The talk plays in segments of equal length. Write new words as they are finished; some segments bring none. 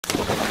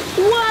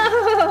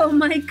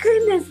my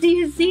goodness, do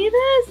you see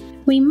this?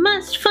 We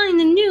must find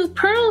the new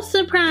pearl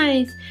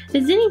surprise.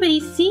 Does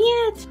anybody see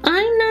it?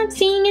 I'm not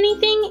seeing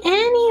anything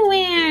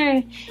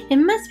anywhere. It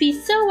must be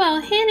so well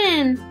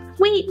hidden.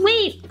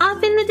 Wait,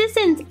 off in the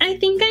distance. I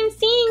think I'm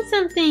seeing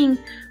something.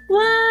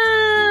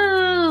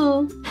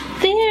 Whoa!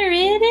 There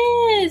it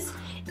is.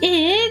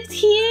 It's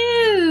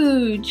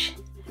huge.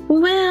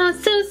 Wow,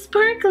 so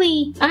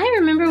sparkly. I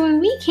remember when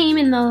we came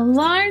in the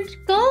large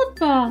gold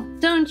ball,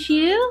 don't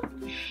you?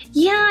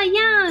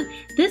 Yeah.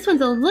 This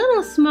one's a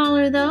little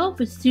smaller though,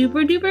 but super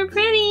duper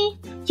pretty.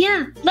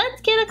 Yeah,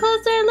 let's get a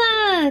closer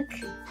look.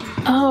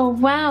 Oh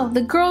wow,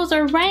 the girls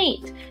are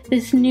right.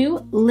 This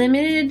new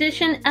limited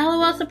edition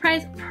LOL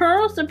Surprise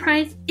Pearl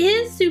Surprise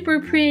is super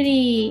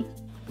pretty.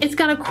 It's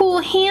got a cool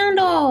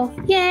handle.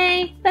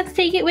 Yay, let's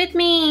take it with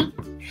me.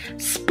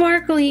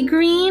 Sparkly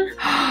green.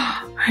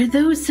 Are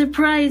those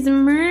surprise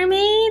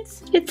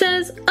mermaids? It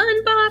says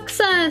unbox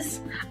us.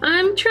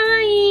 I'm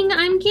trying,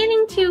 I'm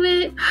getting to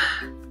it.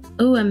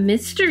 Oh, a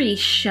mystery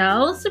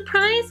shell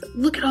surprise?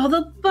 Look at all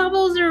the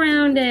bubbles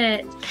around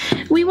it.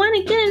 We want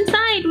to get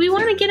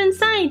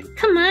inside.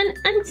 Come on,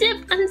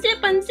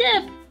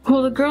 unzip.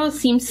 Well, the girls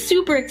seem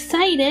super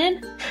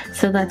excited.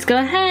 So let's go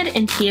ahead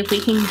and see if we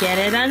can get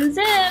it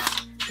unzipped.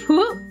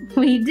 Whoop,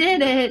 we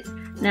did it.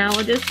 Now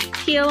we'll just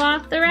peel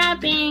off the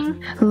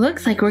wrapping.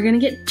 Looks like we're gonna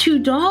get 2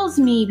 dolls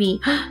maybe.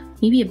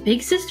 Maybe a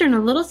big sister and a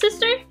little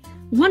sister?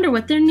 Wonder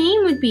what their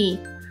name would be.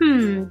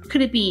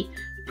 Could it be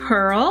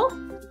Pearl,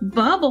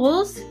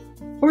 Bubbles,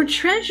 or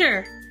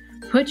Treasure?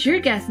 Put your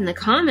guess in the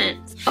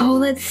comments. Oh,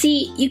 let's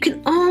see. You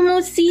can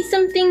almost see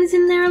some things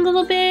in there a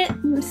little bit.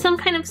 Some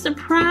kind of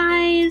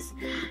surprise,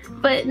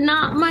 but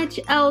not much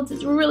else.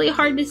 It's really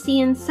hard to see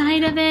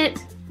inside of it.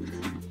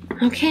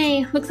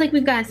 Okay, looks like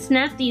we've got to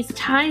snap these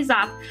ties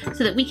off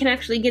so that we can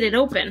actually get it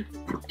open.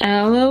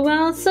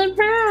 LOL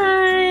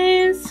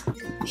surprise!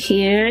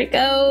 Here it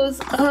goes.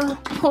 Oh,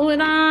 pull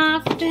it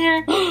off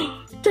there.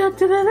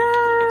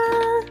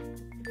 Da-da-da-da!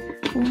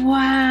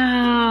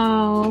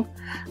 Wow!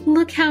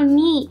 Look how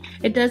neat.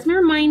 It does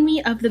remind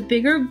me of the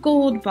bigger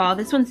gold ball.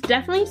 This one's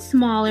definitely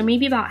smaller,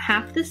 maybe about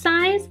half the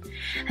size.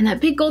 And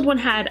that big gold one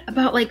had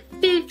about like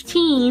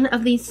 15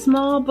 of these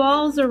small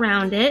balls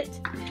around it.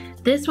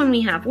 This one we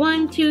have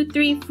 1, 2,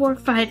 3, 4,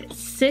 5,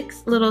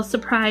 6 little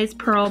surprise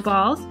pearl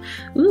balls.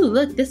 Ooh,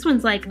 look, this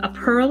one's like a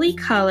pearly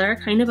color,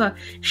 kind of a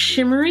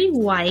shimmery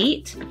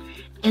white.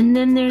 And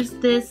then there's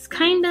this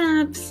kind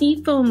of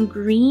seafoam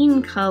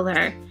green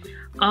color.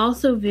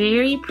 Also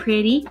very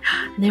pretty.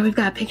 And then we've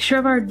got a picture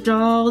of our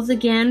dolls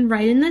again,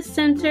 right in the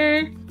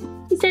center.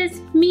 It says,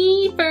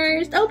 me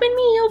first, open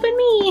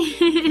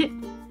me.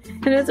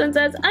 And this one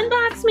says,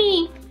 unbox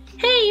me.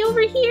 Hey,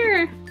 over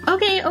here.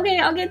 Okay,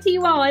 I'll get to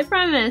you all, I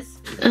promise.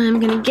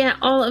 I'm gonna get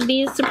all of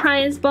these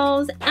surprise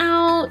balls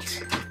out.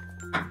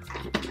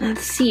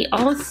 Let's see,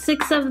 all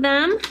 6 of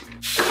them.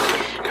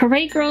 All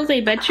right, girls,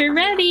 I bet you're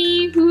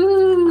ready.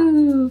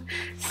 Woo!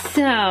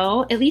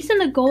 So, at least in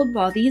the gold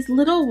ball, these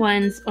little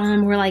ones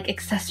were like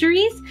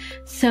accessories.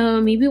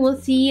 So maybe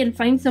we'll see and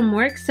find some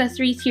more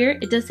accessories here.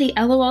 It does say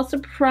LOL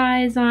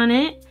Surprise on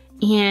it.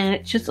 And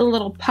it's just a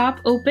little pop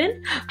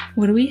open.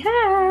 What do we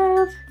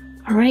have?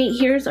 All right,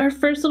 here's our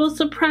first little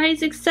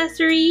surprise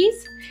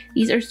accessories.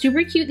 These are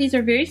super cute. These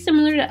are very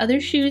similar to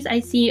other shoes I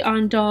see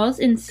on dolls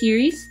in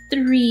series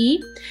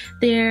 3.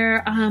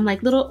 They're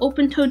like little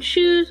open-toed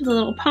shoes with a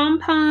little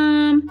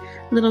pom-pom,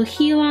 little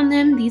heel on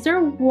them. These are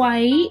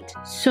white,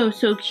 so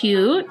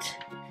cute.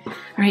 All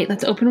right,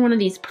 let's open one of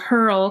these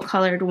pearl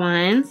colored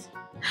ones.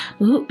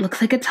 Ooh,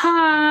 looks like a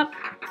top.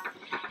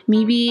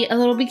 Maybe a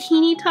little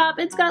bikini top.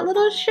 It's got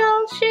little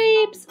shell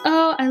shapes.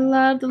 Oh, I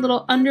love the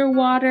little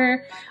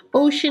underwater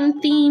ocean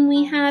theme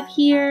we have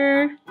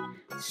here.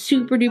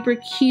 Super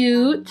duper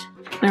cute.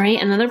 All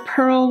right, another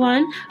pearl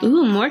one.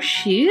 Ooh, more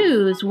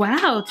shoes.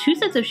 Wow, 2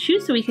 sets of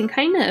shoes so we can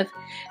kind of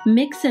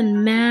mix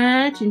and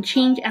match and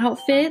change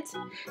outfits.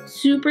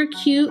 Super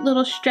cute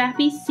little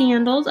strappy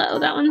sandals. Oh,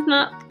 that one's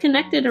not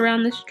connected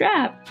around the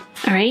strap.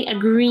 All right, a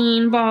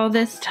green ball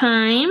this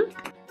time.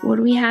 What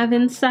do we have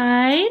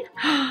inside?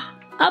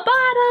 A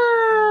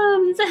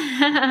bottoms!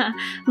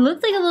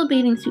 Looks like a little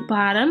bathing suit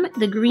bottom.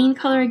 The green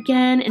color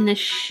again and the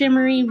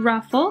shimmery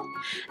ruffle.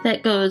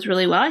 That goes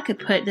really well. I could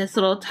put this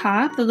little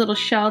top, the little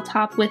shell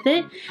top with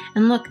it.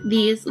 And look,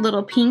 these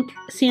little pink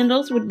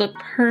sandals would look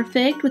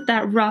perfect with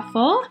that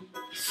ruffle.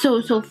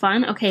 So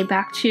fun. Okay,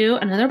 back to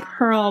another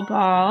pearl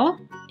ball.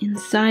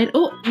 Inside,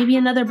 oh, maybe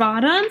another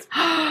bottoms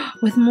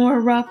with more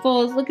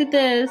ruffles. Look at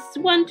this.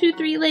 1, 2,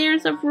 3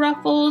 layers of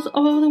ruffles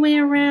all the way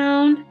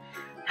around.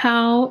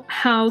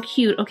 How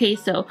cute. Okay,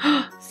 so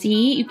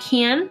see, you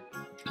can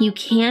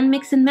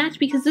mix and match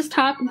because this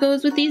top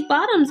goes with these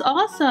bottoms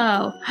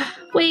also.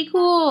 Way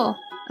cool.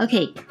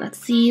 Okay, let's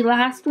see,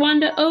 last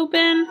one to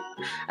open.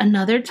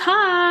 Another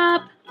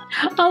top.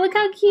 Oh, look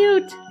how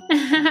cute.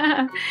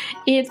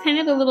 It's kind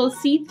of a little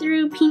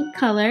see-through pink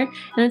color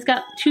and it's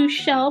got 2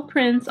 shell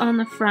prints on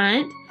the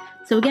front.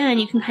 So again,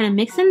 you can kind of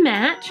mix and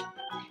match.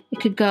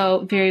 It could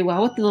go very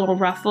well with the little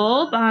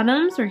ruffle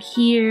bottoms or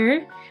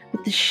here with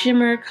with the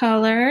shimmer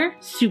color.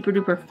 Super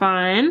duper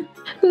fun.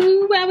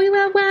 Ooh, wowie,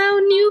 wow, wow,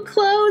 new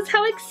clothes,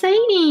 how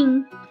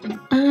exciting.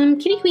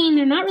 Kitty Queen,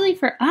 they're not really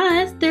for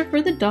us, they're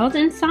for the dolls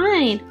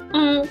inside.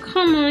 Oh,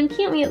 come on,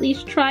 can't we at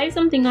least try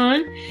something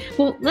on?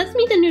 Well, let's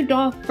meet the new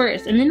doll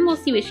first, and then we'll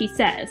see what she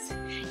says.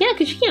 Yeah,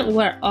 because she can't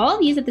wear all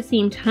these at the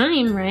same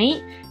time,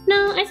 right?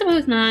 No, I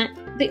suppose not.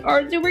 They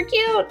are super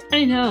cute,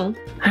 I know.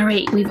 All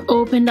right, we've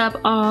opened up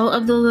all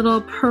of the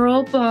little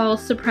pearl ball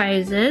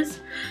surprises.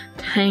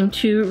 Time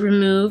to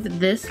remove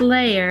this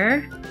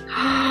layer.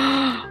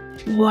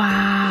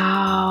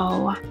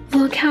 Wow,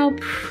 look how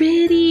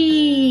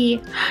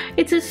pretty.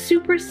 It's a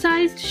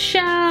supersized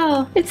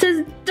shell. It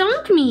says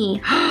dunk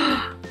me.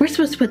 We're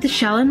supposed to put the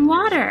shell in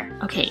water.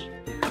 Okay,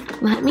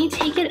 let me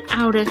take it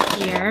out of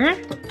here.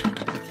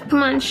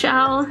 Come on,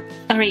 shell.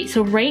 All right,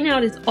 so right now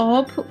it is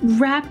all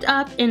wrapped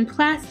up in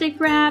plastic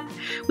wrap.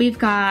 We've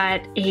got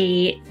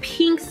a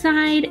pink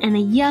side and a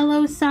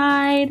yellow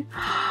side.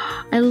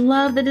 I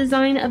love the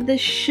design of the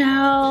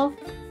shell.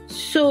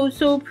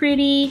 So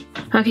pretty.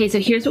 Okay, so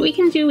here's what we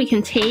can do. We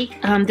can take,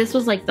 this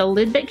was like the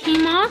lid that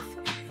came off.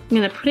 I'm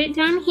gonna put it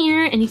down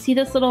here, and you see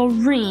this little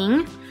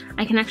ring.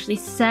 I can actually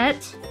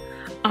set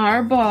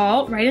our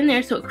ball right in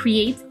there so it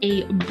creates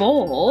a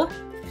bowl,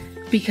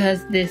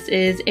 because this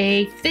is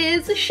a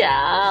fizz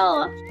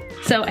shell.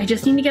 So I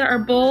just need to get our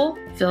bowl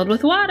filled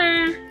with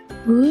water.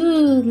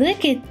 Ooh,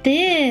 look at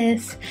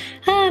this.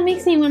 Ah, it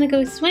makes me want to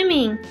go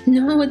swimming.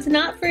 No, it's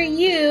not for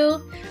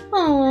you.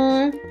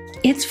 Aww.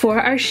 It's for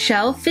our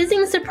shell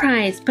fizzing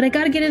surprise, but I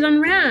gotta get it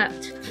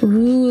unwrapped.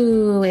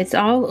 Ooh, it's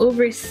all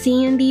over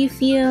sandy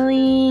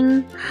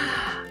feeling.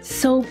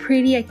 So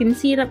pretty, I can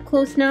see it up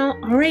close now.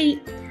 All right,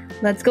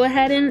 let's go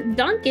ahead and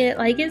dunk it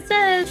like it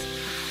says.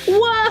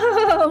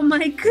 Whoa,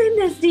 my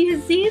goodness, do you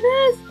see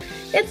this?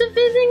 It's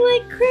fizzing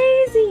like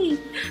crazy.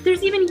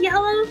 There's even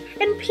yellow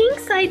and pink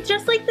side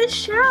just like the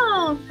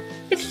shell.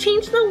 It's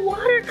changed the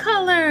water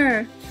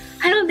color.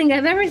 I don't think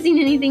I've ever seen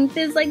anything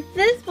fizz like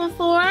this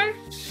before.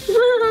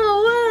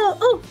 Whoa,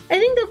 oh, I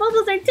think the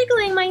bubbles are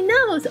tickling my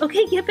nose.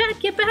 Okay, get back,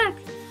 get back.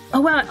 Oh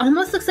wow, it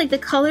almost looks like the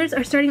colors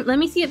are starting. Let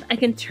me see if I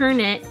can turn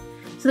it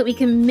so that we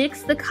can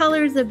mix the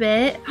colors a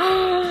bit.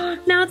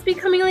 Now it's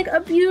becoming like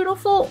a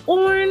beautiful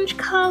orange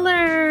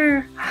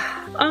color.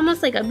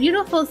 Almost like a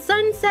beautiful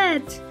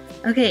sunset.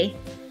 Okay,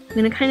 I'm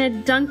gonna kind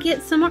of dunk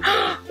it some more.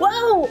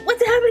 Whoa,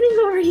 what's happening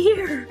over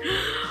here?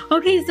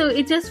 Okay, so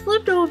it just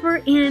flipped over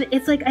and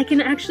it's like I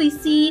can actually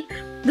see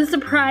the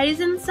surprise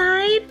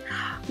inside.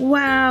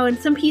 Wow, and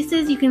some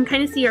pieces you can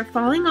kind of see are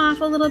falling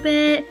off a little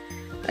bit.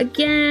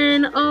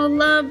 Again, oh,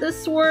 love the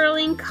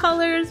swirling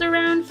colors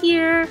around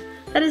here.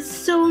 That is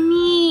so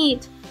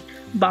neat.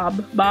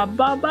 Bob, bob,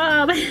 bob,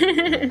 bob.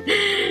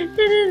 It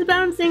is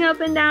bouncing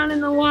up and down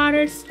in the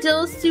water,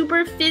 still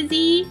super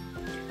fizzy.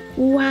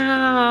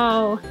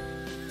 Wow.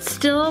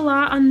 Still a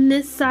lot on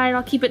this side.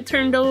 I'll keep it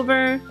turned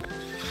over.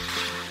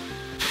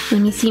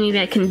 Let me see, maybe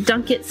I can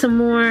dunk it some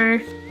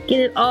more. Get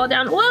it all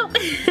down. Whoa!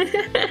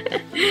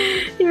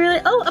 You really,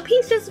 oh, a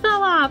piece just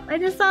fell off. I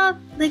just saw,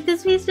 like,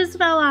 this piece just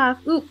fell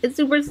off. Ooh, it's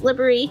super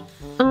slippery.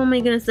 Oh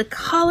my goodness, the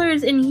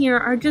colors in here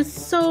are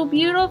just so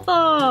beautiful.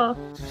 Oh,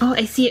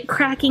 I see it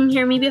cracking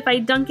here. Maybe if I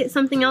dunk it,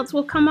 something else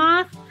will come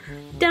off.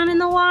 Down in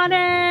the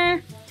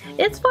water.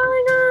 It's falling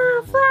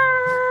off.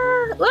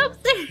 Ah! Whoops,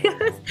 there it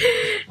goes.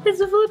 It's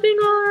flipping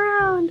all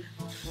around.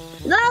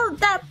 Oh,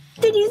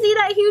 did you see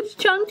that huge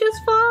chunk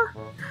just fall?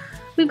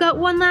 We've got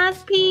one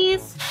last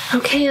piece.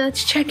 Okay,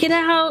 let's check it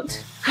out.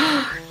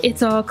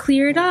 It's all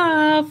cleared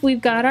off.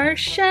 We've got our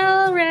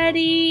shell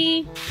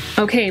ready.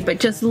 Okay, but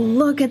just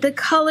look at the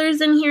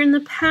colors in here and the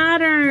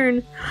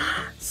pattern.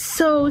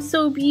 So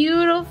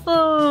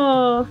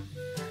beautiful.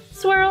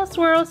 Swirl,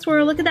 swirl,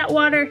 swirl. Look at that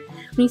water.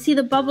 When you see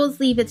the bubbles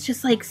leave, it's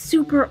just like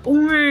super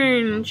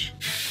orange.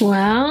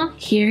 Well,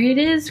 here it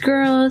is,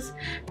 girls.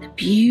 The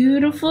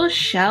beautiful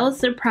shell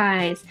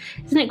surprise.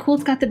 Isn't it cool?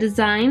 It's got the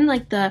design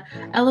like the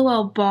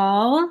LOL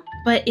ball,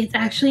 but it's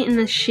actually in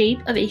the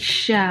shape of a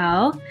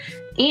shell.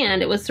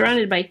 And it was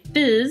surrounded by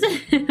fizz,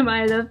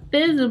 by the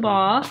fizz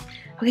ball.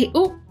 Okay,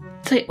 oh,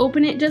 so I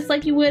open it just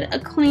like you would a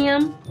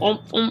clam.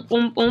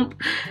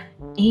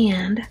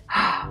 And,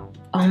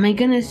 oh my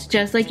goodness,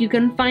 just like you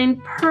can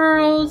find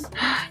pearls,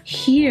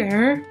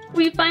 here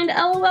we find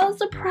LOL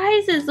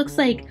surprises. Looks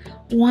like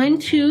 1,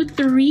 2,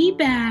 3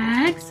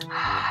 bags.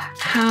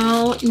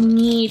 How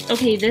neat.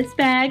 Okay, this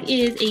bag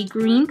is a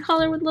green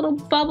color with little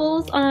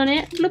bubbles on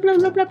it. Blub, blub,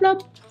 blub, blub,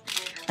 blub.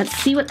 Let's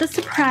see what the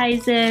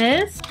surprise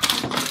is.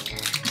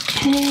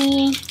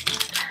 Okay.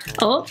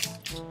 Oh,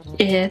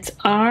 it's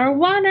our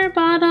water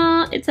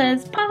bottle. It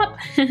says pop.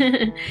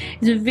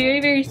 It's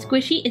very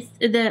squishy. It's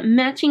the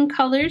matching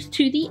colors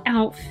to the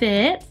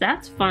outfit.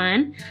 That's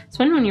fun. It's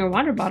fun when your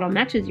water bottle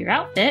matches your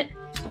outfit.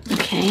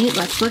 Okay,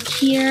 let's look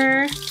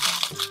here.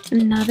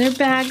 Another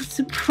bag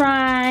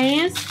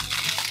surprise.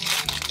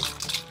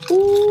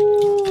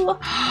 Ooh,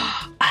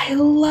 I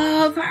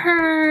love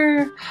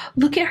her.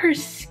 Look at her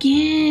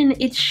skin.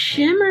 It's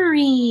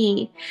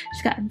shimmery.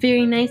 She's got a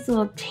very nice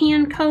little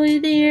tan color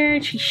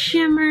there. She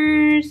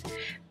shimmers.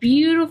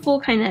 beautiful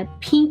kind of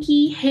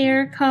pinky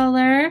hair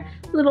color,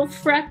 little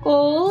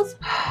freckles.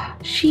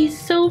 She's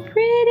so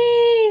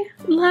pretty.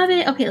 Love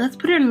it. Okay, let's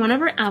put her in one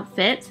of her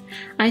outfits.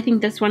 I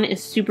think this one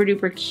is super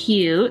duper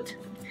cute.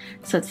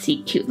 So let's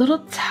see, cute little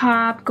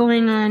top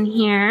going on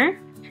here.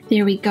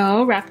 There we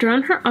go, wrapped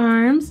around her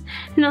arms.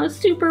 And those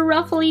super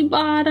ruffly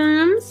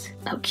bottoms.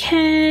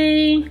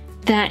 Okay,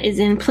 that is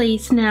in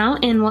place now.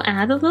 And we'll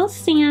add the little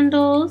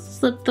sandals,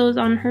 slip those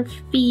on her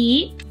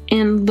feet.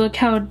 And look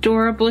how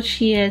adorable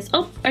she is.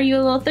 Oh, are you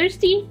a little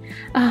thirsty?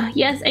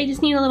 Yes, I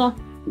just need a little...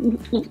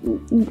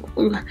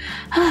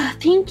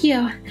 thank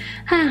you.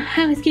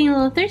 I was getting a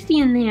little thirsty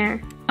in there.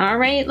 All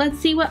right, let's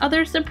see what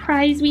other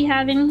surprise we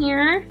have in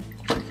here.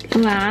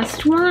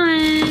 Last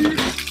one.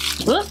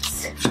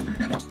 Whoops.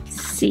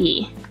 Let's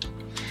see.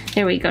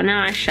 There we go.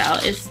 Now our shell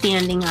is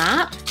standing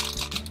up.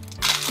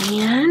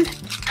 And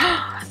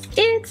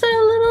it's a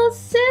little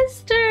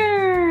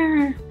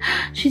sister.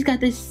 She's got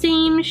the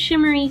same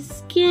shimmery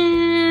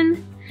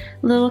skin,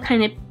 little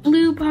kind of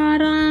blue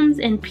bottoms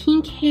and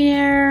pink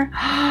hair.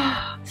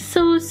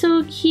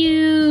 So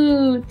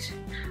cute.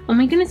 Oh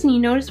my goodness, and you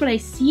notice what I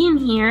see in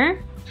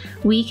here?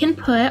 We can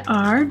put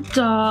our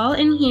doll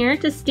in here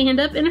to stand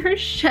up in her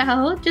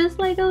shell, just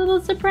like a little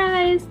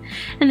surprise.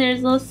 And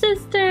there's little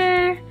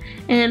sister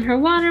and her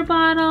water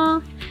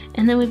bottle.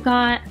 And then we've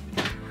got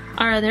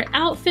our other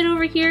outfit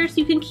over here, so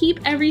you can keep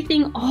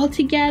everything all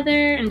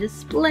together and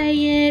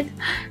display it.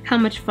 How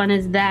much fun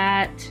is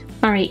that?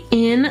 All right,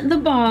 in the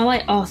ball, I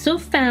also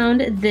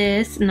found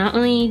this, not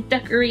only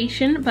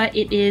decoration, but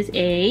it is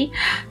a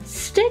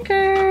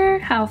sticker.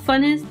 How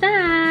fun is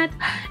that?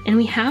 And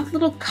we have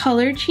little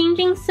color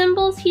changing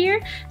symbols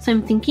here. So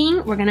I'm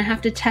thinking we're gonna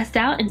have to test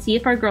out and see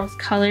if our girls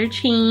color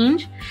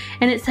change.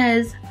 And it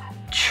says,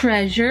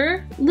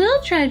 Treasure,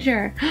 Lil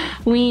Treasure.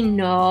 We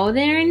know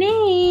their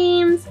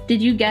names.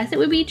 Did you guess it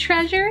would be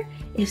Treasure?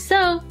 If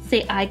so,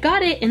 say I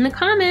got it in the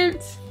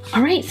comments.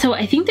 All right, so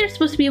I think they're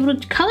supposed to be able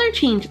to color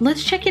change.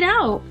 Let's check it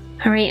out.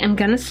 All right, I'm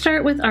gonna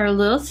start with our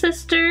little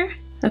sister.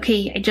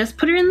 Okay, I just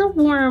put her in the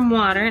warm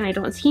water and I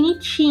don't see any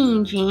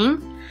changing.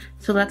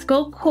 So let's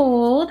go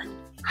cold.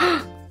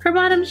 Her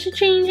bottom's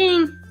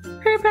changing.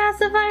 Her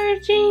pacifier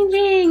is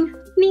changing.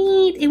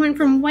 Neat, it went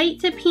from white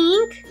to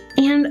pink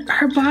and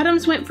her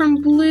bottoms went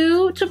from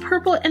blue to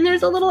purple and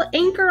there's a little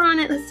anchor on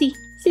it. Let's see,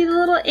 see the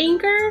little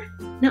anchor?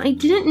 Now I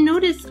didn't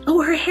notice,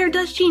 oh, her hair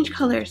does change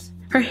colors.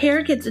 Her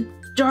hair gets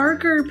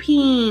darker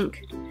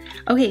pink.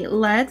 Okay,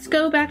 let's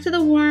go back to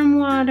the warm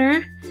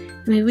water.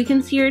 Maybe we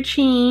can see her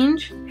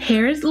change.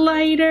 Hair is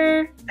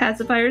lighter,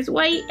 pacifier is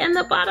white, and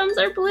the bottoms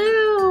are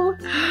blue.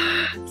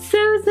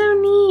 So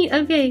neat.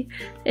 Okay,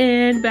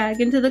 and back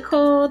into the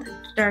cold,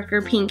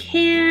 darker pink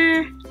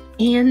hair,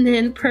 and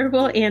then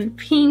purple and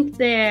pink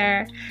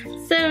there.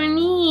 So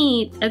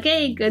neat.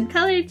 Okay, good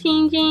color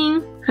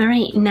changing. All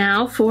right,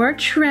 now for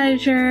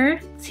Treasure.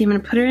 See, I'm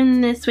gonna put her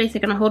in this way so I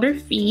can hold her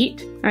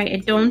feet. All right, I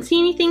don't see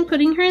anything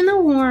putting her in the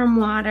warm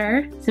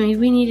water. So maybe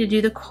we need to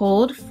do the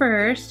cold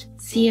first.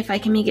 See if I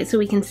can make it so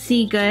we can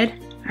see good.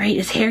 All right,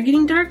 is hair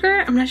getting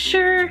darker? I'm not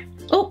sure.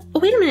 Oh,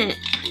 wait a minute.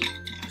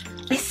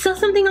 I saw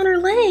something on her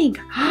leg.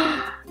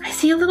 I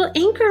see a little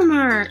anchor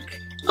mark.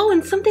 Oh,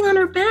 and something on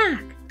her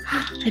back.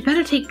 I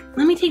better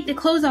let me take the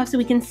clothes off so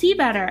we can see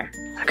better.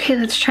 Okay,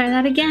 let's try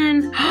that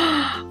again.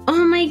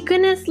 Oh my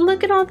goodness,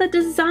 look at all the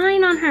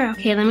design on her.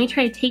 Okay, let me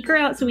try to take her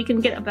out so we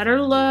can get a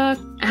better look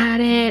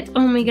at it.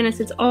 Oh my goodness,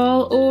 it's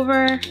all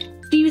over.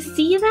 Do you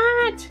see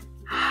that?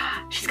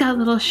 She's got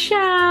little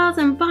shells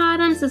and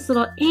bottoms, this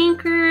little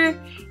anchor.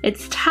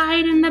 It's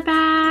tied in the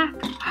back.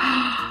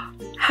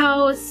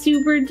 How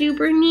super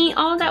duper neat.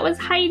 All that was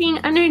hiding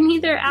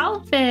underneath her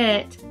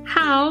outfit.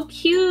 How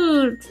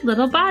cute.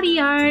 Little body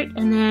art.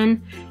 And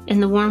then in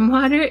the warm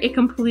water, it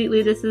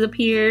completely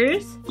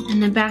disappears.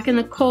 And then back in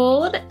the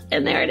cold,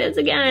 and there it is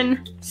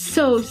again.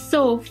 So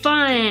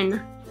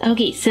fun.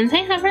 Okay, since I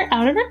have her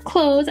out of her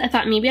clothes, I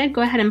thought maybe I'd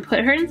go ahead and put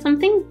her in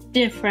something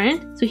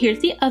different. So here's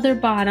the other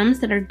bottoms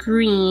that are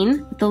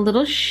green with the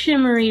little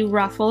shimmery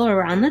ruffle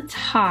around the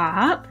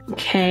top.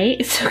 Okay,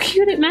 it's so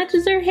cute, it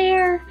matches her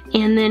hair.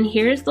 And then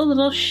here's the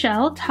little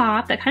shell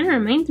top that kind of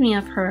reminds me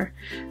of her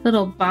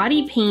little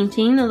body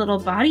painting, the little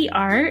body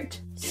art.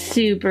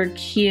 Super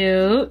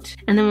cute.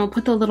 And then we'll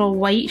put the little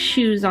white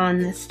shoes on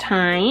this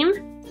time.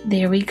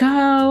 There we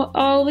go.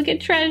 Oh, look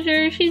at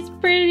Treasure, she's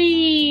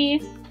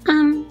pretty.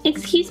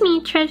 Excuse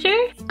me, Treasure?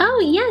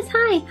 Oh, yes,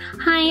 hi.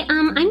 Hi,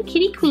 I'm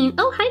Kitty Queen.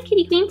 Oh, hi,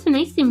 Kitty Queen, so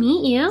nice to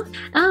meet you.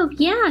 Oh,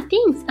 yeah,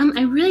 thanks.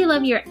 I really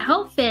love your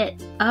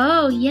outfit.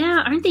 Oh,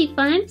 yeah, aren't they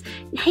fun?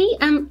 Hey,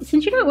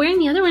 since you're not wearing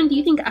the other one, do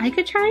you think I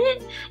could try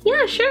it?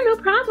 Yeah, sure,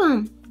 no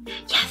problem.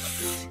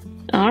 Yes.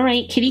 All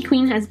right, Kitty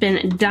Queen has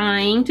been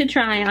dying to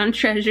try on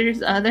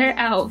Treasure's other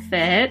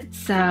outfit.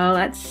 So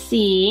let's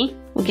see.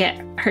 We'll get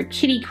her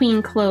Kitty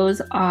Queen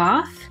clothes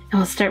off and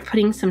we'll start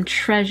putting some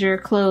Treasure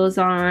clothes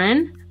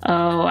on.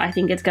 Oh, I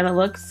think it's gonna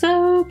look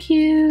so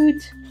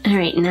cute. All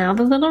right, now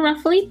the little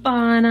ruffly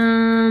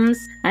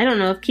bottoms. I don't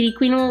know if Kitty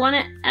Queen will want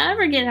to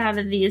ever get out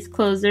of these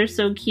clothes. They're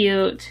so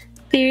cute.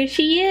 There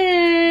she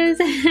is.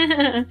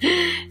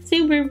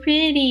 Super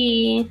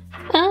pretty.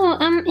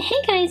 Oh, hey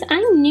guys,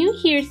 I'm new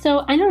here,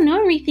 so I don't know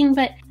everything,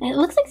 but it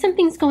looks like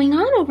something's going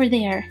on over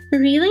there.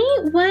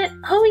 Really? What?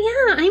 Oh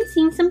yeah, I'm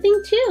seeing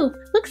something too.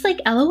 Looks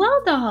like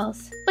LOL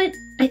dolls. But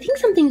I think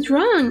something's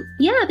wrong.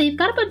 Yeah, they've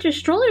got a bunch of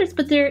strollers,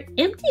 but they're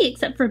empty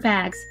except for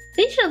bags.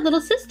 They should have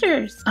little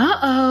sisters.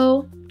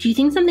 Uh-oh. Do you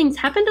think something's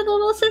happened to the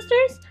little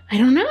sisters? I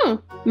don't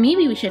know.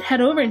 Maybe we should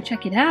head over and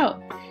check it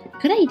out.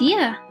 Good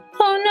idea.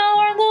 Oh no,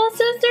 our little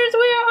sisters,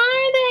 where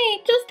are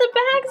they? Just the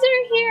bags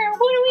are here.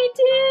 What do we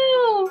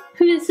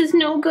do? This is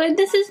no good.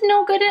 This is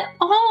no good at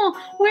all.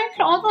 Where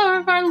could all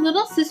of our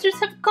little sisters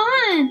have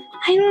gone?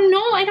 I don't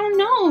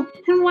know.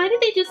 And why did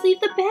they just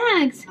leave the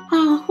bags?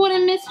 Oh, what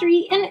a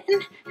mystery. And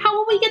how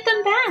will we get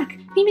them back?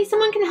 Maybe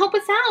someone can help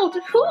us out.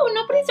 Who?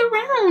 Nobody's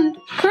around.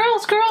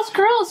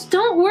 Girls,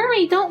 don't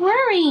worry.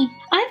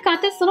 I've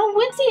got this little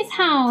Woodsy's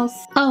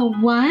house. Oh,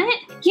 what?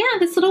 Yeah,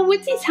 this little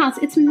Woodsy's house.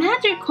 It's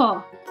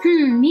magical.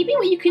 Maybe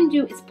what you can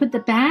do is put the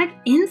bag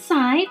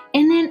inside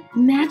and then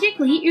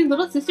magically your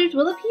little sisters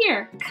will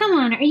appear. Come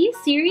on, are you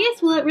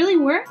serious? Will it really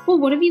work? Well,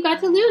 what have you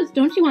got to lose?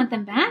 Don't you want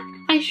them back?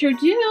 I sure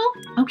do.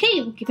 Okay,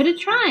 we'll give it a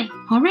try.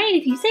 All right,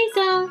 if you say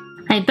so.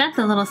 I bet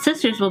the little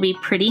sisters will be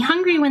pretty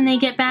hungry when they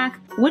get back.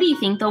 What do you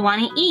think they'll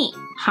want to eat?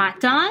 Hot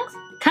dogs,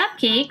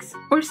 cupcakes,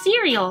 or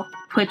cereal?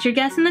 Put your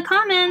guess in the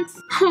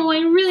comments. Oh, I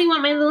really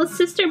want my little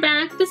sister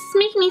back. This is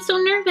making me so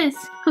nervous.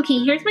 Okay,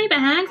 here's my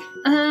bag.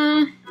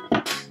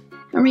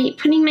 Alright,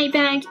 putting my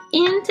bag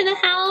into the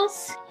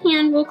house,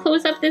 and we'll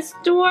close up this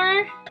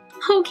door.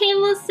 Okay,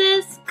 little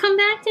sis, come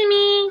back to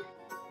me.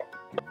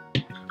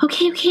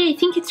 Okay, I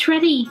think it's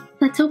ready.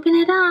 Let's open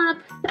it up.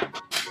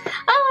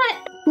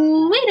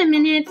 Wait a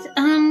minute.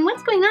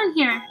 What's going on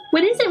here?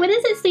 What is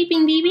it,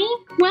 sleeping baby?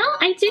 Well,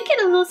 I did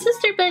get a little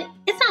sister, but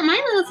it's not my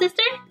little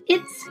sister.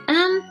 It's not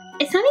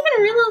even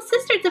a real little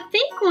sister, it's a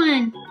fake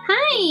one.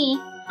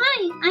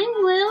 Hi,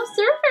 I'm Little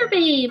Surfer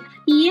Babe.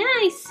 Yeah,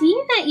 I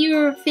see that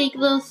you're a fake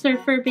little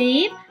surfer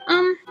babe.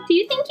 Do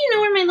you think you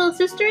know where my little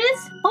sister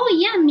is? Oh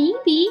yeah,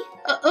 maybe.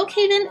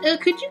 Okay then,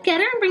 could you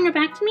get her and bring her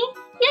back to me?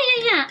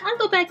 Yeah, I'll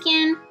go back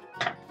in.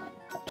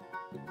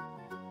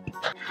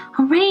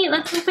 Alright,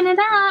 let's open it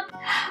up.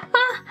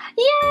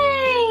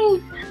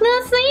 Yay!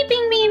 Little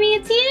sleeping baby,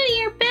 it's you,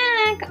 you're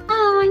back.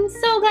 Oh, I'm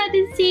so glad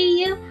to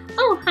see you.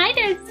 Oh, hi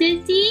there,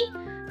 sissy.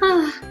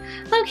 Oh,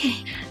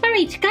 okay.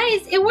 Alright,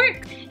 guys, it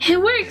worked. It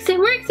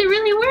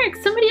really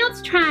works. Somebody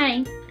else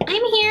try.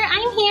 I'm here,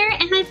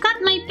 and I've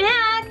got my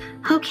bag.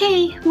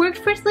 Okay, worked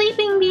for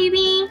sleeping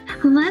baby.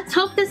 Let's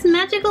hope this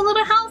magical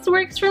little house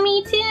works for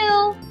me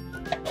too.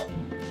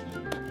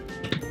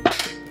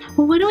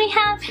 What do we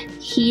have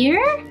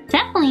here?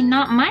 Definitely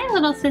not my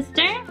little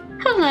sister.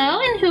 Hello,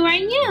 and who are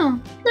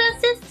you? Little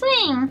Sis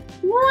Swing.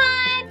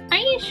 What? Are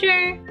you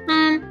sure?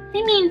 I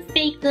mean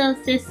fake Little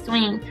Sis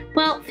Swing.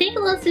 Well, fake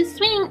Little Sis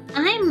Swing,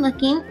 I'm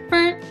looking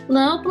for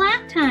Little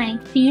Black Tie.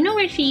 Do you know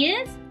where she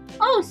is?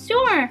 Oh,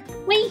 sure.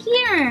 Wait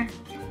here.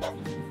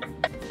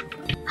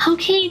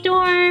 Okay,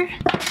 door.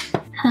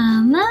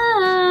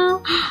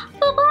 Hello.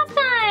 Little Black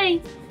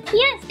Tie.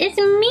 Yes, it's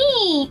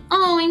me.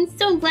 Oh, I'm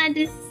so glad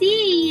to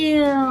see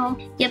you.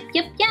 Yep.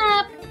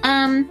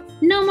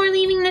 No more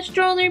leaving the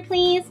stroller,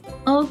 please.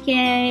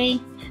 Okay.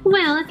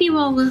 Well, if you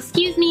all will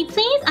excuse me,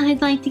 please,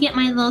 I'd like to get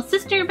my little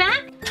sister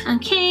back.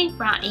 Okay,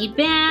 brought a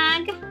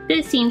bag.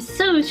 This seems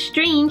so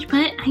strange,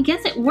 but I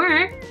guess it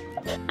worked.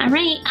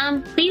 Alright,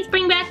 please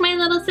bring back my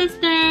little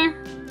sister.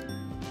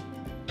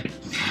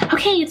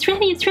 Okay, it's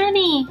ready.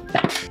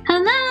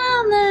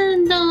 Hello,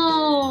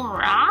 little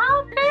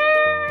rocker.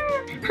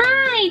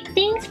 Hi,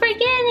 thanks for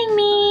getting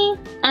me.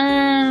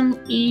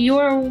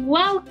 You're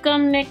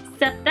welcome,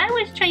 except I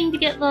was trying to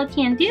get little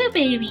Can-Do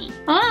baby.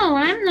 Oh,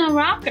 I'm the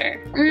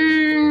rocker.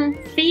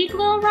 Fake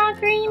little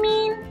rocker, you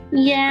mean?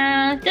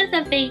 Yeah, just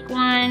a fake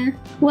one.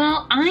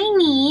 Well, I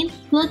need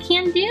little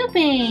Can-Do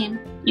babe.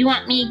 You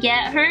want me to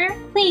get her?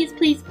 Please.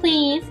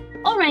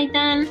 Alright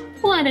then.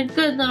 What a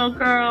good little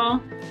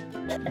girl.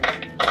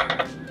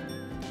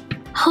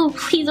 Oh,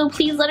 please,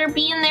 let her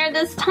be in there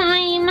this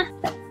time.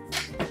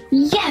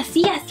 Yes.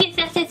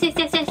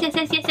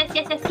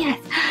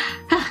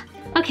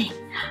 Okay.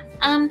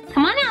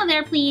 Come on out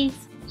there, please.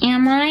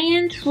 Am I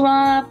in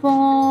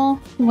trouble?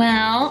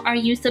 Well, are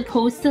you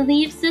supposed to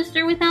leave,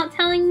 sister, without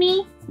telling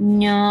me?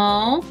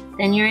 No.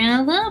 Then you're in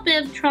a little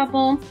bit of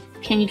trouble.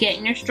 Can you get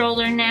in your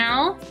stroller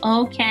now?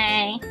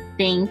 Okay.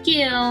 Thank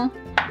you.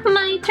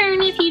 My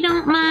turn if you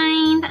don't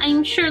mind.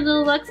 I'm sure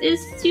Little Lux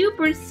is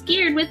super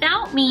scared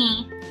without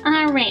me.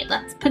 Alright,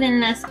 let's put in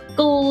this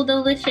gold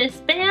delicious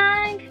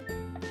bag.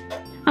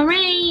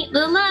 Alright,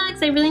 Little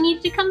Lux, I really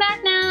need you to come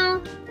back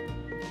now.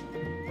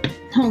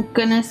 Oh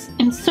goodness,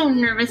 I'm so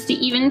nervous to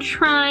even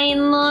try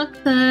and look.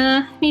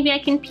 Maybe I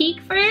can peek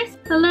first?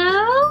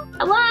 Hello?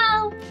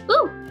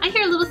 Ooh, I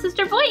hear a little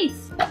sister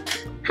voice.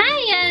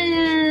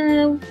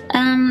 Hi,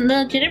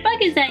 little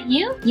Jitterbug, is that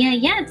you?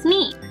 Yeah, it's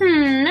me.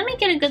 Let me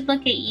get a good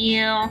look at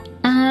you.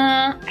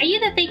 Are you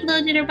the fake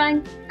little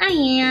Jitterbug? I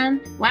am.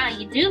 Wow,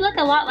 you do look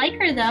a lot like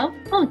her though.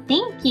 Oh,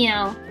 thank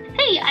you.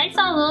 Hey, I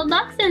saw little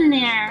ducks in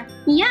there.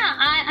 Yeah,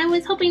 I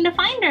was hoping to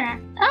find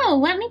her. Oh,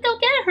 let me go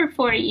get her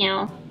for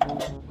you.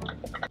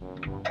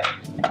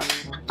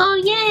 Oh,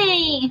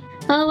 yay!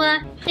 Oh,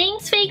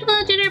 thanks, fake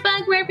little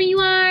jitterbug, wherever you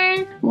are.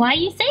 Why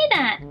you say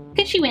that?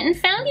 Because she went and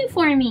found you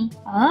for me.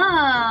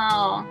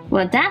 Oh,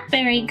 well, that's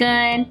very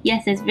good.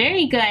 Yes, it's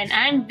very good.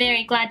 I'm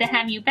very glad to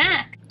have you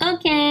back.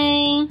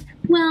 Okay.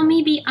 Well,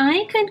 maybe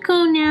I could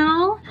go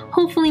now.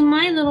 Hopefully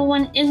my little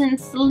one isn't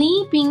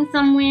sleeping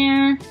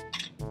somewhere.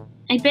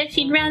 I bet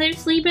she'd rather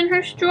sleep in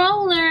her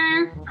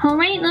stroller. All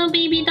right, little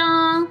baby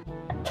doll.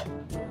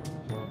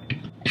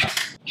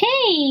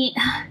 Hey,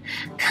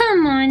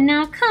 come on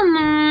now, come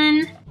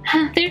on.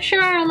 There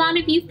sure are a lot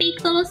of you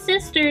fake little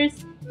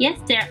sisters. Yes,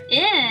 there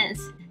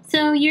is.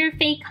 So you're a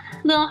fake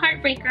little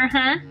heartbreaker,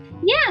 huh?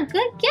 Yeah,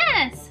 good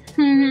guess.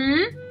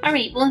 All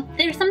right, well,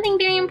 there's something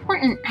very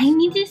important. I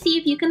need to see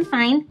if you can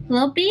find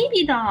little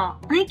baby doll.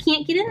 I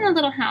can't get in the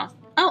little house.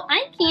 Oh,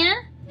 I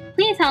can.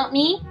 Please help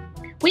me.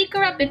 Wake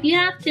her up if you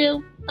have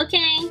to.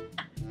 Okay.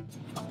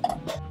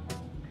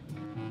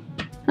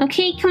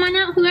 Okay, come on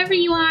out, whoever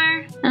you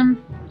are.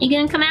 You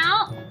gonna come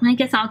out? I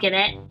guess I'll get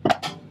it.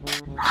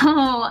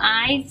 Oh,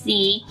 I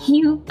see.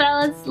 You fell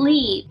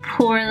asleep.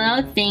 Poor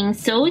little thing,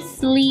 so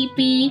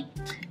sleepy.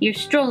 Your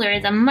stroller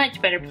is a much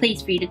better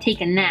place for you to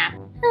take a nap.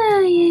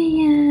 Oh,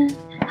 yeah.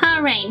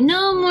 All right,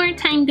 no more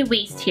time to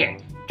waste here.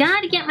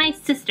 Gotta get my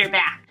sister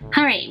back.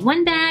 All right,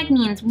 one bag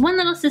means one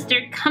little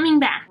sister coming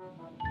back.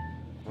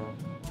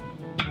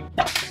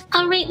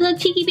 All right, little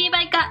cheeky babe,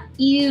 I got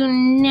you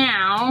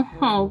now.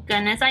 Oh,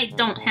 goodness, I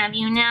don't have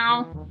you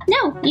now.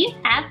 No, you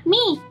have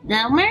me,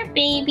 the mer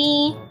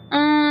baby.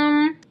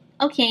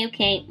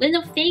 Okay,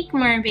 little fake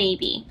mer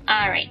baby.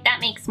 All right,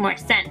 that makes more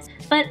sense.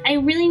 But I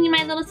really need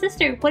my little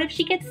sister. What if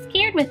she gets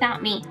scared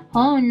without me?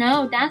 Oh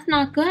no, that's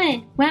not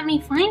good. Let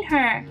me find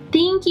her.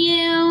 Thank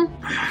you.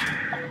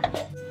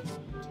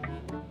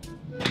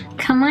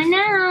 Come on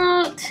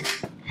out.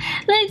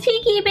 Little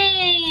cheeky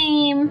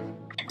babe.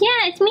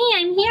 Yeah, it's me.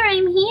 I'm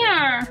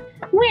here.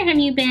 Where have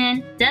you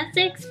been? Just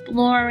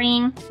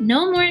exploring.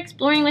 No more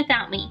exploring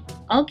without me.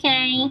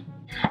 Okay.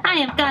 I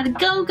have got to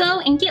go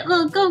and get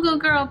little go-go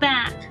girl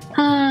back.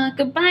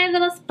 Goodbye,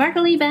 little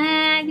sparkly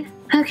bag.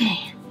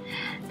 Okay.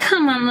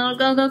 Come on, little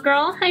go-go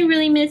girl. I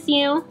really miss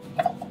you.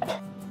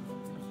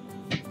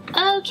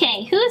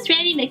 Okay, who's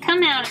ready to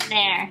come out of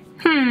there?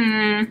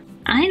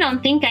 I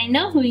don't think I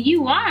know who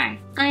you are.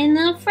 I'm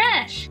Little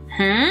Fresh.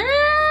 Huh?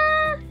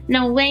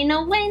 No way.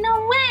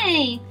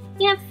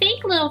 Yeah,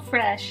 fake Little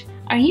Fresh.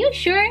 Are you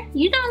sure?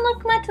 You don't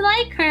look much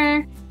like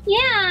her.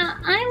 Yeah,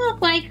 I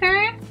look like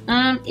her.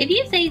 If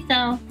you say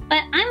so.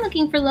 But I'm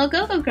looking for little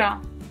go-go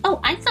girl. Oh,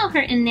 I saw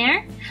her in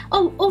there.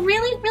 Oh,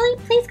 really?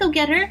 Please go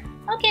get her.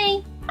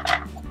 Okay.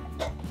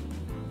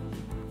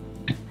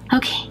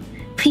 Okay,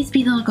 please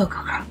be little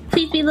go-go girl.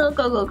 Please be little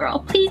go-go girl.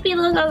 Please be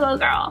little go-go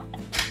girl.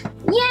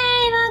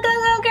 Yay, little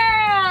go-go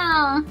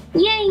girl!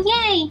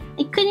 Yay!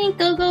 I couldn't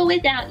go-go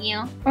without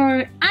you.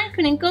 Or I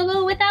couldn't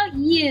go-go without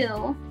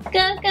you.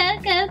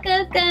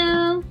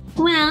 Go!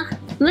 Well,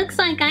 looks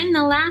like I'm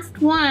the last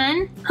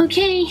one.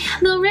 Okay,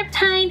 little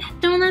Riptide,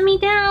 don't let me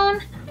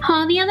down.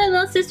 All the other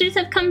little sisters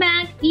have come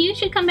back. You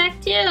should come back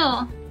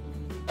too.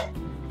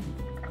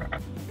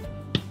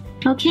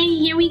 Okay,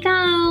 here we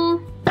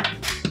go.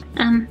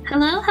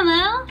 Hello?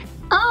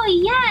 Oh,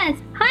 yes.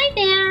 Hi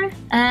there.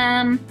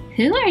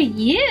 Who are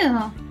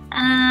you?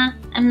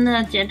 I'm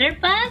Little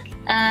Jitterbug?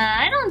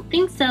 I don't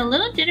think so.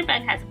 Little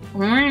Jitterbug has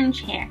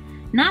orange hair,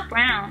 not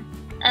brown.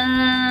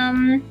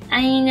 I'm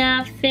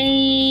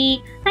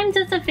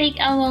just a fake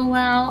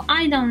LOL.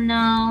 I don't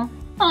know.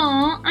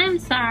 Oh, I'm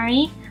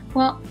sorry.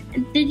 Well,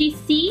 did you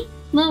see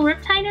little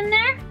Riptide in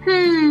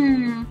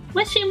there?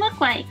 What's she look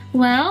like?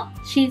 Well,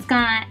 she's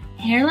got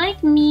hair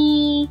like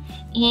me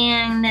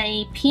and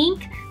a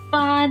pink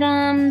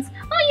bottoms.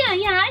 Oh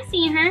yeah, I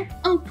see her.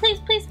 Oh, please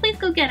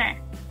go get her.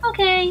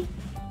 Okay.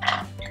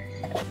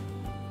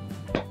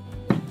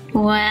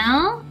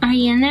 Well, are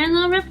you in there,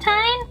 little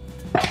Riptide?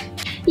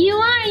 You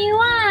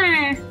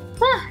are.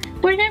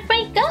 Where'd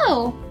everybody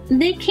go?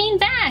 They came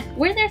back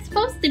where they're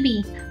supposed to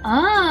be.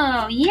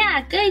 Oh,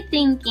 yeah, good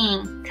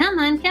thinking. Come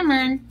on.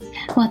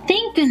 Well,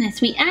 thank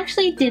goodness we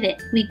actually did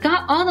it. We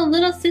got all the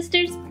little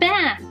sisters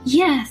back.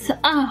 Yes.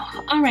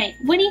 Oh, all right.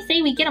 What do you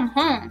say we get them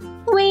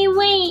home?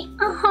 Wait.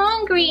 I'm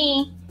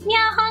hungry.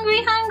 Yeah,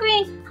 hungry.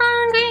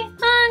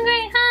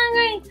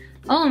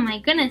 Oh my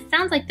goodness,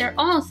 sounds like they're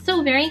all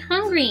so very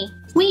hungry.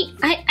 Wait,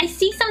 I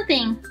see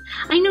something.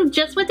 I know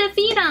just what to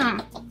feed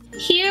them.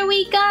 Here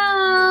we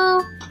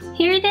go.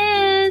 Here it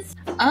is.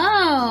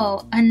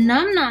 Oh, a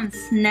Num Num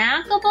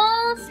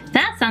Snackables?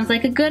 That sounds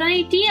like a good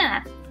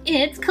idea.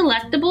 It's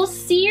collectible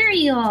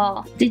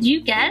cereal. Did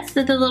you guess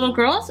that the little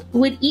girls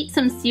would eat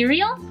some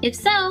cereal? If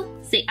so,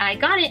 say I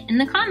got it in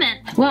the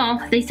comments. Well,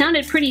 they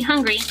sounded pretty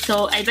hungry,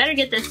 so I better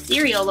get this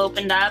cereal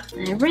opened up.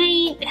 All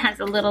right, it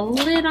has a little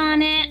lid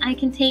on it I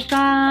can take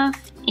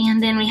off.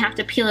 And then we have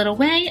to peel it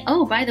away.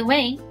 Oh, by the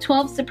way,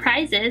 12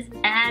 surprises.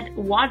 Add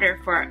water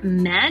for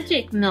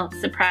magic milk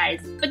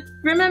surprise. But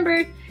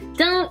remember,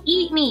 don't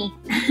eat me.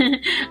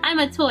 I'm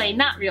a toy,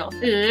 not real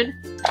food.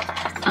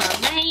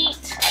 All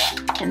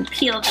right, and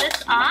peel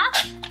this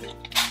off.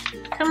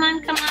 Come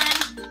on, come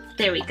on.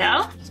 There we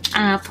go.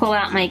 I'll pull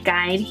out my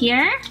guide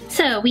here.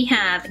 So we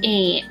have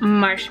a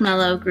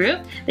marshmallow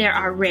group. There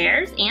are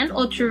rares and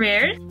ultra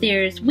rares.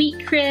 There's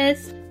wheat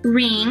crisp,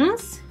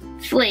 rings,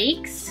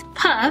 flakes,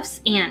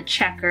 puffs, and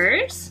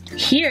checkers.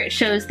 Here it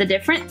shows the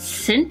different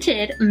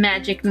scented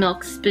magic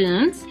milk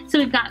spoons. So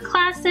we've got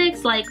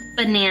classics like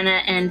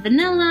banana and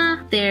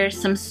vanilla. There's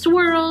some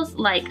swirls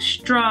like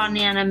straw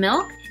nana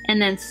milk.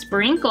 And then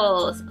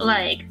sprinkles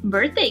like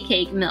birthday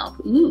cake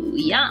milk. Ooh,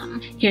 yum.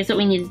 Here's what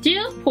we need to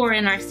do. Pour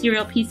in our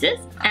cereal pieces,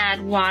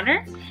 add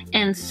water,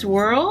 and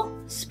swirl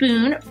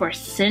spoon for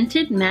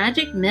scented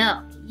magic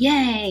milk.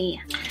 Yay!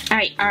 All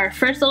right, our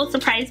first little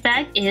surprise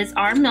bag is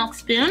our milk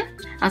spoon.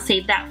 I'll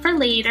save that for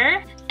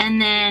later. And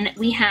then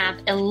we have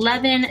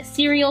 11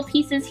 cereal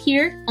pieces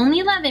here. Only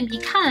 11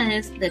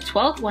 because the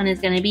 12th one is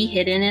gonna be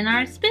hidden in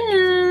our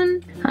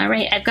spoon. All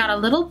right, I've got a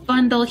little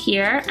bundle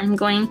here. I'm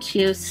going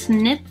to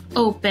snip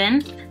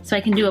open so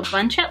I can do a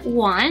bunch at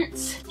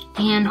once.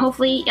 And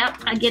hopefully, yep,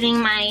 I'm getting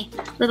my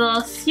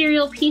little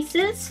cereal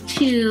pieces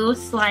to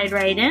slide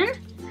right in.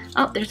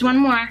 Oh, there's one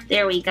more.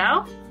 There we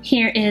go.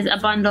 Here is a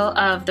bundle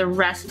of the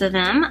rest of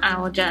them. I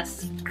will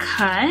just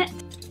cut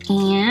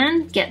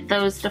and get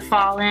those to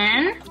fall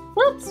in.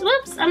 Whoops,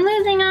 whoops, I'm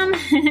losing them.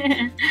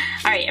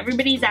 All right,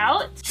 everybody's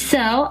out. So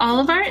all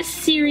of our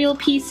cereal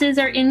pieces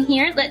are in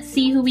here. Let's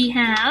see who we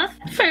have.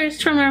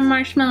 First, from our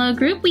marshmallow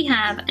group, we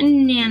have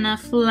Nana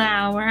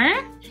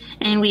Flour.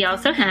 And we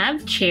also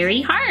have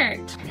Cherry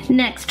Heart.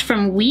 Next,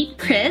 from Wheat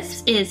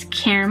Crisps is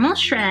Caramel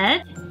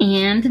Shred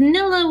and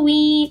Vanilla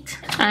Wheat.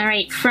 All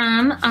right,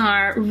 from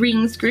our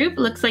Rings group,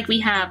 looks like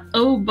we have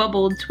Oh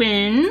Bubbled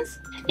Twins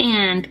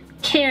and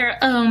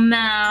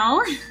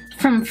Caramel.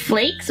 From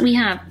Flakes, we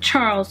have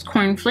Charles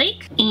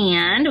Cornflake,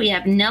 and we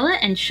have Nilla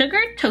and Sugar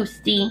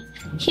Toasty.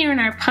 Here in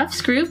our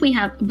Puffs group, we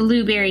have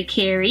Blueberry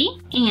Carrie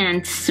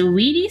and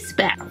Sweetie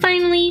Speck.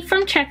 Finally,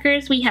 from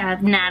Checkers, we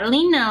have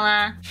Natalie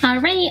Nilla.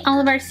 All right,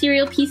 all of our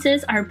cereal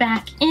pieces are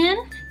back in.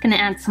 Gonna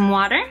add some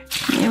water.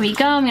 There we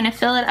go, I'm gonna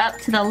fill it up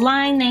to the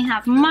line they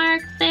have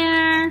marked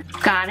there.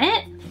 Got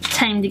it.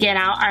 Time to get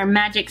out our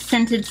magic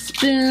scented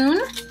spoon.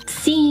 Let's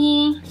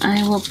see,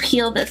 I will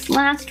peel this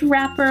last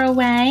wrapper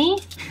away.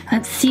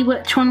 Let's see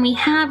which one we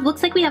have.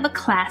 Looks like we have a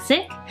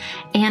classic,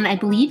 and I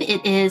believe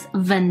it is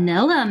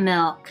vanilla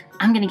milk.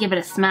 I'm gonna give it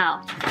a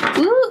smell.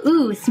 Ooh,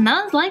 ooh,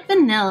 smells like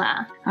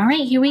vanilla. All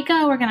right, here we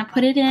go. We're gonna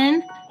put it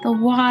in the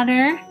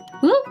water.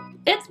 Ooh,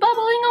 it's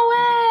bubbling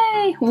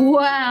away.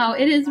 Wow,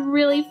 it is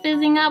really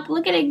fizzing up.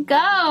 Look at it go.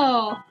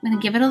 I'm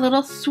gonna give it a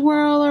little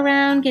swirl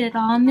around, get it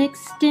all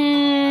mixed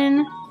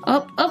in.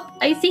 Oh, oh,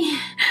 I see.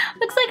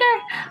 Looks like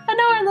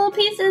our little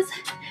pieces,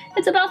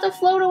 it's about to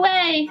float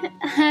away.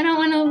 I don't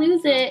want to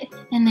lose it.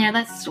 And there,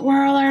 let's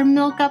swirl our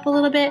milk up a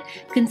little bit.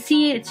 You can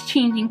see it's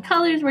changing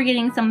colors. We're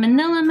getting some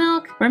vanilla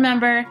milk.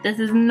 Remember, this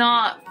is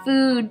not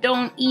food.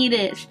 Don't eat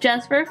it. It's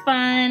just for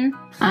fun.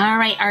 All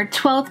right, our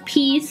 12th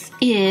piece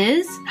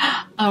is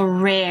a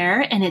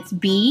rare, and it's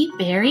Bee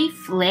Berry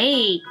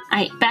Flake. All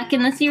right, back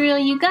in the cereal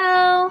you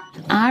go.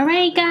 All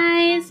right,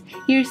 guys,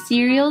 your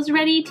cereal's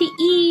ready to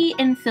eat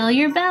and fill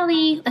your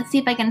belly. Let's see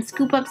if I can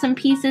scoop up some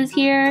pieces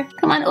here.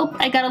 Come on, oh,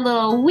 I got a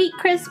little Wheat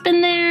Crisp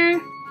in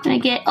there. And I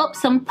get, oh,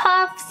 some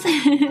puffs.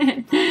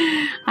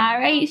 All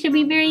right, should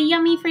be very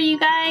yummy for you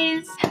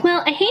guys.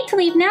 Well, I hate to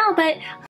leave now, but